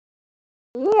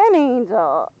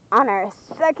Angel on our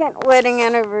second wedding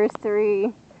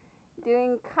anniversary,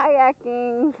 doing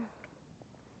kayaking.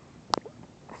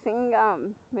 Sing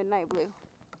Midnight Blue.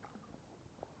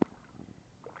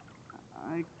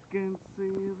 I can see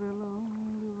the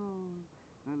lonely road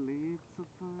that leads so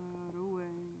far away.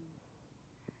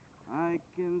 I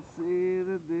can see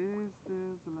the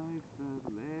distance life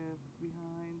that left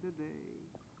behind the day.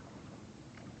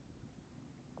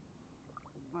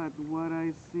 But what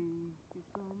I see is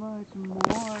so much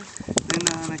more than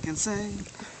I can say.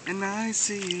 And I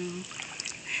see you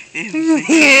in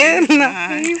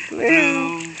midnight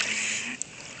blue.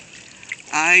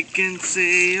 I can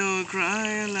see you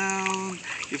cry aloud.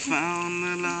 You found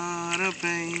a lot of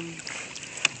pain,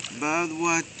 but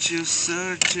what you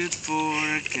searched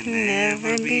for can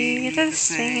never be the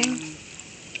same.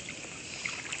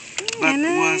 But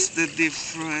what's the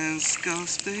difference?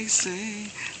 'Cause they say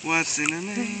what's in a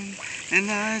name. And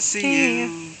I see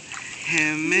you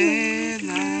in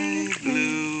midnight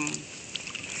blue.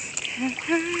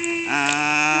 I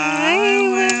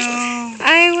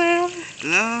will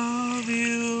love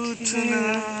you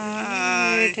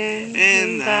tonight,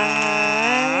 and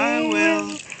I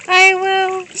will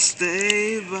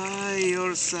stay by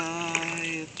your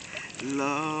side,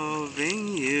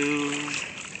 loving you.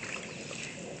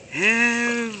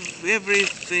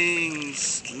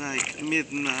 Everything's like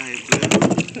midnight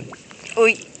blue.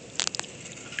 Oi.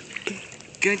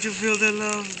 Can't you feel the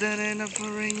love that ain't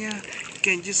offering ya?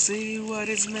 Can't you see what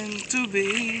it's meant to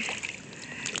be?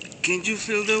 Can't you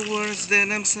feel the words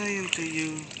that I'm saying to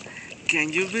you?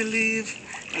 Can you believe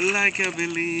like I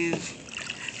believe?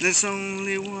 There's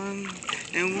only one,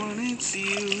 and one it's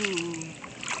you.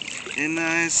 And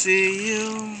I see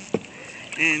you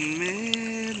in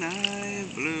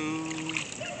midnight blue.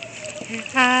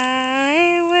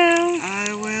 I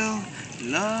will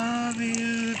love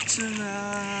you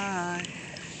tonight,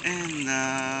 and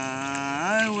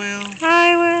I will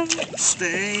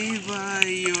stay by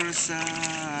your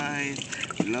side,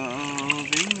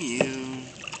 loving you.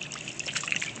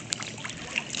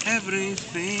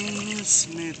 Everything is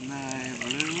midnight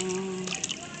blue.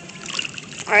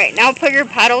 Alright, now put your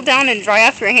paddle down and dry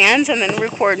off your hands and then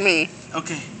record me.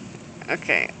 Okay.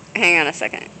 Okay, hang on a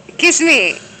second. Kiss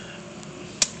me!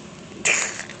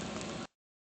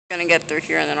 I'm gonna get through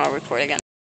here and then I'll record again.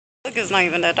 Look, it's not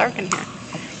even that dark in here.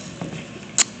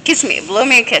 Kiss me, blow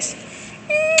me a kiss.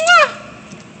 Mwah!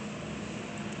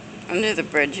 Under the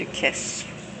bridge, a kiss.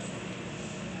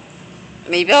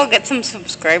 Maybe I'll get some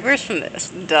subscribers from this,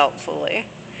 doubtfully.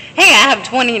 Hey, I have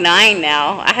 29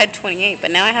 now. I had 28, but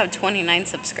now I have 29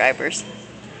 subscribers.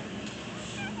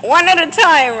 One at a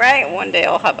time, right? One day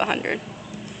I'll have 100.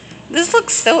 This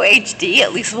looks so HD,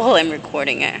 at least while I'm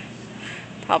recording it.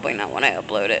 Probably not when I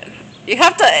upload it. You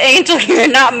have to, Angel, you're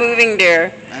not moving,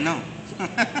 dear. I know.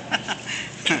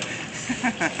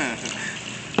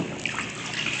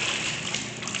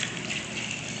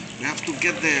 You have to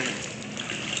get there.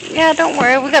 Yeah, don't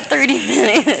worry, we got 30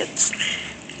 minutes.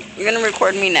 You're gonna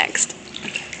record me next.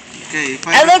 Okay, if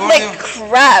I look like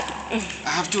crap. I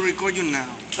have to record you now.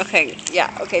 Okay,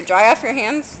 yeah, okay, dry off your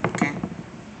hands. Okay,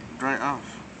 dry off.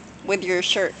 With your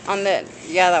shirt on the,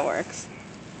 yeah, that works.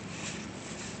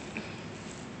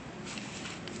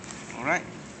 Alright,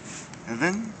 and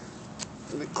then?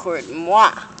 Record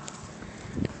moi.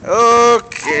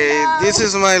 Okay, this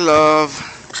is my love.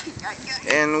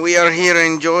 And we are here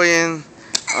enjoying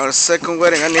our second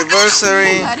wedding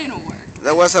anniversary. That didn't work.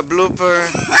 That was a blooper.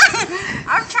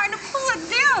 I'm trying to pull it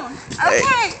down.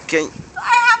 Okay. Hey,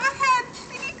 I have a head.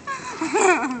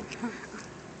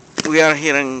 we are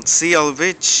here in Seal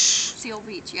Beach. Seal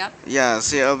Beach, yep. Yeah,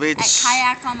 Seal Beach. At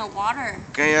Kayak on the Water.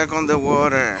 Kayak on the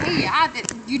water. Hey, yeah,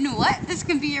 you know what? This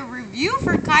can be a review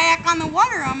for Kayak on the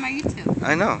Water on my YouTube.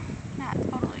 I know. Yeah,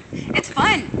 totally. It's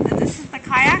fun. This is the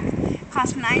kayak. It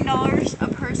costs $9 a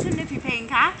person if you pay in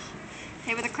cash.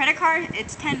 Pay with a credit card,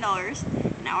 it's $10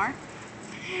 an hour.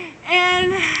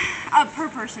 And per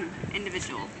person,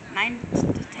 individual. $9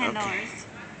 to $10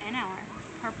 an hour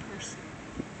per person.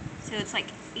 So it's like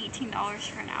 $18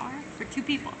 for an hour for 2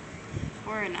 people.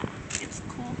 Or it's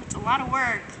cool. It's a lot of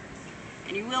work.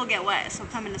 And you will get wet, so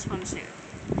come in a swimsuit.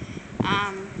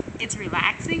 It's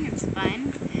relaxing, it's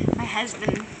fun. My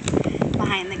husband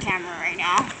behind the camera right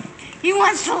now. He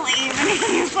wants to leave and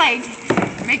he's like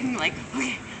making like,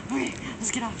 okay, let's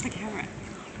get off the camera.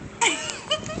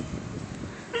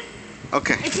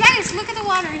 Okay. It's nice, look at the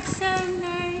water, it's so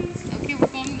nice. Okay, we're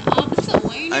going the opposite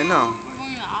way now. I know. We're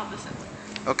going the opposite way.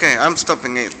 Okay, I'm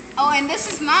stopping it. Oh, and this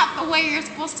is not the way you're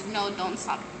supposed to, no, don't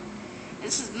stop.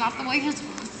 This is not the way you're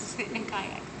supposed to sit in a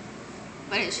kayak.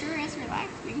 But it sure is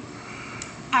relaxing.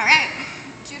 Alright,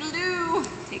 toodaloo.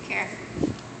 care.